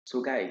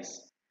So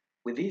guys,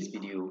 with this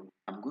video,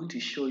 I'm going to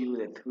show you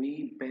the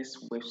three best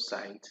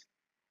websites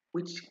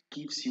which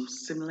gives you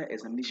similar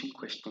examination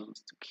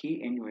questions to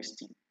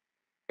KNUST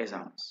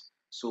exams.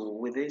 So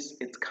with this,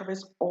 it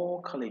covers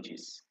all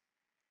colleges.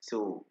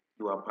 So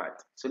you are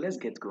part. So let's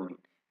get going.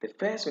 The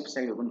first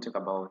website we're going to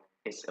talk about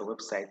is a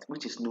website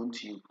which is known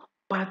to you,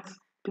 but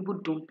people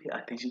don't pay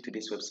attention to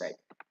this website.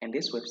 And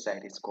this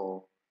website is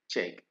called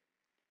Check.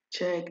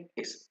 Check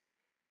is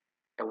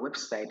a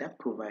website that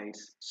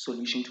provides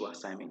solution to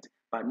assignment,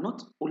 but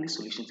not only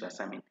solution to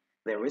assignment.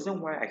 The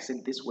reason why I said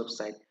this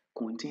website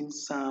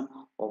contains some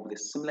of the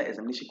similar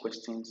examination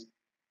questions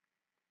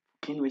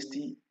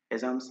KNUST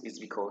exams is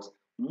because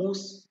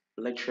most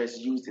lecturers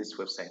use this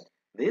website.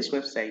 This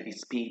website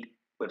is paid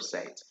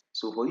website.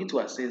 So for you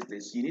to access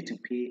this, you need to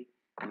pay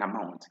an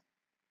amount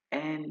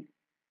and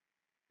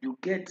you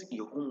get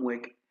your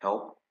homework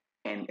help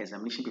and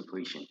examination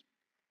preparation.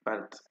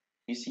 But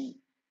you see,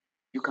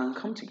 you can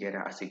come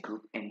together as a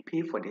group and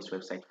pay for this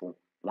website for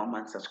 1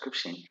 month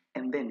subscription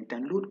and then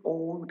download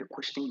all the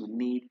questions you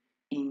need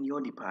in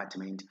your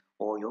department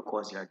or your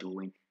course you are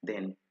doing.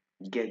 Then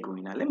get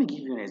going. Now, let me give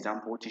you an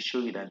example to show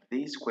you that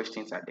these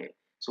questions are there.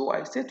 So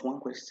I set one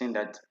question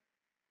that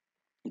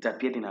it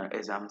appeared in our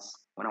exams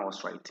when I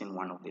was writing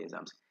one of the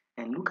exams.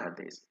 And look at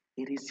this.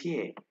 It is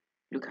here.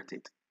 Look at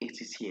it.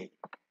 It is here.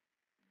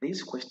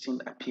 This question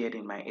appeared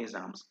in my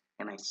exams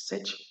and I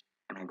searched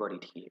and I got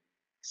it here.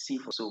 See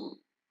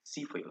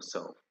for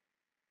yourself.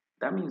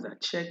 That means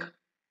that Check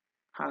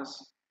has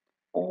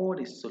all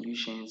the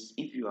solutions.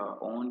 If you are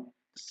on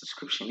the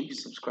subscription, if you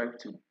subscribe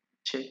to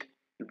Check,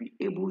 you'll be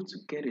able to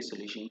get a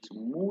solution to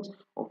most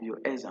of your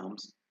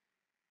exams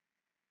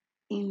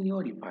in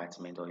your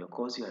department or your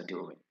course you are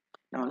doing.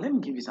 Now, let me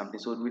give you something.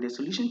 So, with the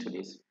solution to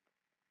this,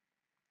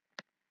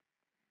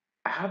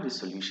 I have the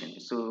solution.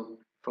 So,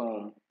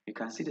 from you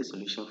can see the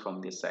solution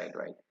from this side,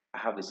 right? I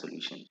have the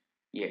solution.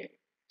 Yeah.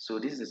 So,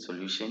 this is the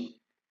solution,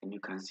 and you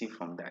can see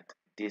from that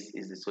this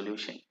is the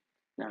solution.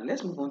 Now,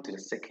 let's move on to the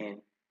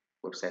second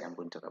website I'm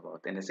going to talk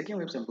about. And the second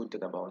website I'm going to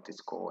talk about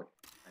is called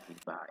Badly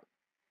Buy.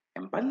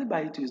 And Badly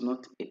Buy too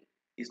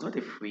is not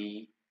a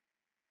free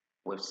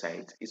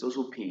website. It's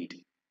also paid,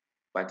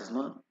 but it's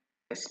not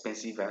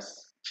expensive as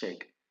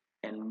Check.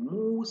 And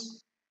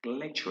most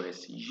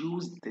lecturers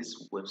use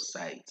this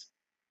website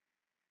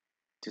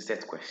to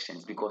set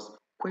questions because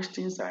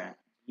questions are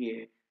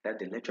here that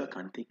the lecturer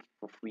can take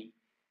for free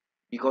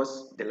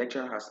because the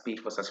lecturer has paid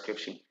for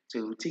subscription. So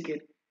you take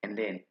it and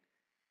then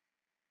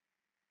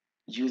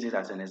use it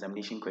as an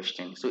examination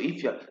question. So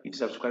if you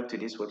subscribe to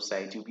this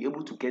website, you'll be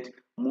able to get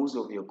most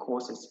of your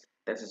courses,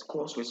 that is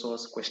course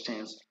resource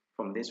questions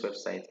from this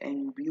website, and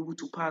you'll be able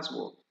to pass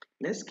well.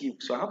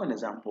 So I have an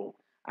example.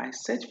 I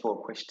searched for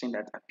a question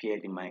that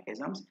appeared in my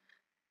exams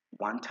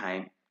one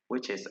time,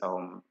 which is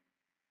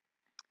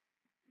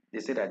they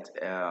say that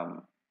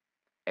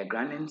a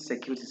Ghanaian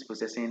circuit is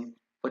processing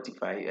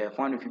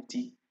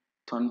 450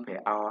 ton per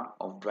hour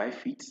of dry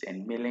feeds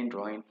and milling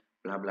drawing,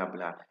 blah blah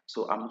blah.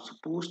 So I'm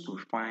supposed to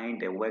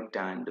find the work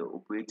done, the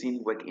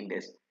operating work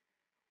index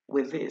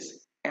with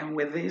this. And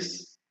with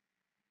this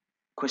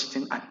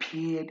question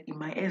appeared in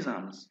my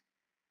exams.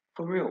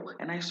 For real.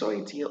 And I saw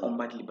it here on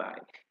Badly Buy.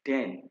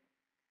 Then,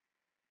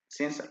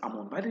 since I'm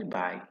on Badly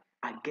Buy,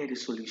 I get a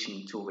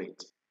solution to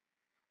it,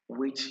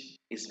 which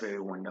is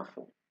very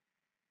wonderful.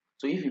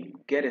 So if you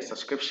get a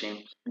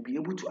subscription, you'll be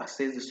able to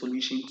access the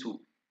solution to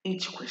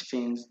each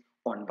questions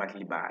on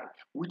Badly Buy,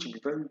 which will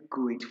be very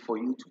great for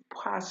you to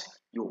pass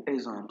your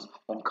exams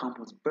on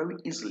campus very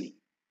easily.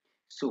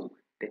 So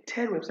the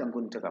third website I'm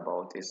going to talk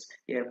about is,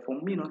 yeah,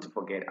 for me not to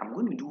forget, I'm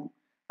going to do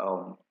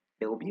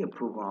there will be a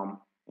program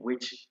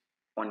which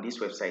on this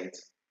website.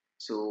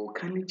 So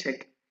kindly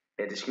check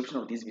the description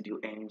of this video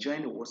and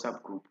join the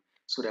WhatsApp group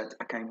so that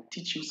I can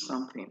teach you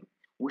something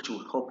which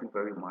will help you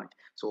very much.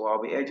 So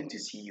I'll be urging to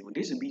see you.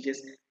 This will be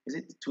just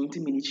 20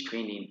 minutes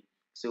training.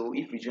 So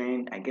if you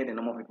join, I get the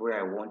number of people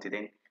I want,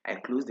 then I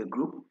close the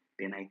group,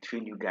 then I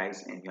train you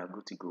guys and you are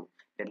good to go.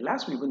 The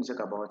last one we're going to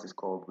talk about is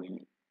called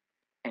Brainy.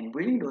 And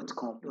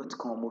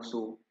brainy.com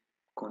also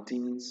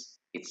contains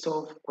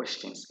itself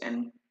questions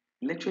and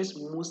lecturers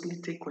mostly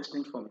take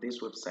questions from this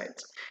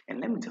website. And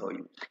let me tell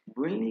you,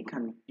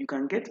 you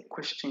can get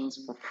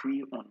questions for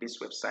free on this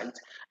website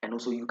and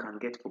also you can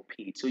get for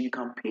paid. So you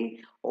can pay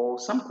or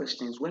some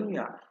questions when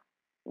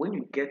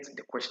you get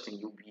the question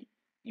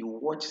you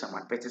watch some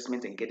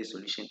advertisement and get a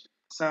solution.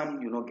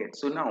 Some you not get.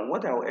 So now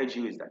what I will urge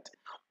you is that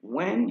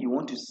when you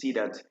want to see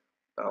that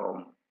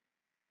um,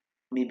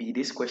 maybe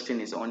this question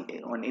is on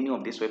any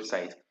of this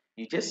website,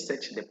 you just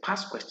search the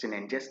past question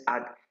and just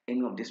add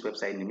any of this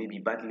website, maybe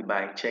Badly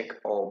Buy, Check,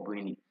 or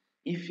Brainy.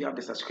 If you have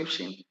the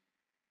subscription,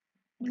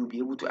 you'll be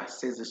able to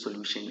access the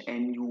solution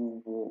and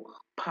you will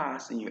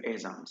pass in your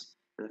exams.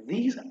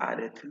 These are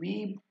the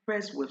three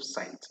best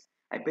websites,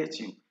 I bet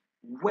you,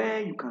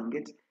 where you can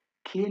get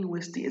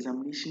KNUST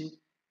examination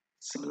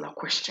similar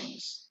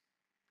questions.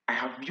 I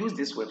have used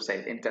this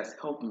website and it has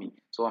helped me.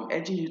 So I'm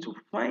urging you to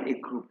find a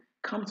group,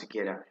 come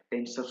together,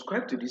 then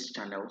subscribe to these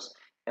channels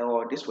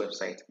or this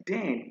website.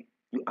 Then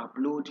You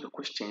upload your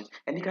questions,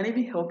 and it can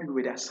even help you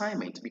with the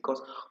assignment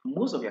because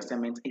most of your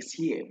assignment is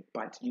here,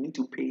 but you need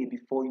to pay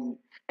before you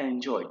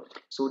enjoy.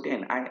 So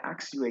then I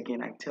ask you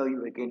again, I tell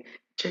you again,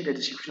 check the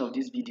description of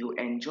this video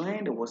and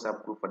join the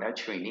WhatsApp group for that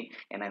training.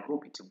 And I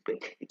hope it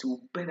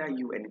will better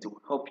you and it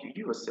will help you.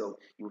 You yourself,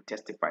 you will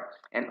testify.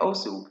 And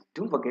also,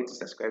 don't forget to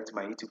subscribe to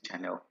my YouTube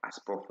channel as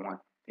Prof One.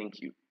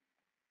 Thank you.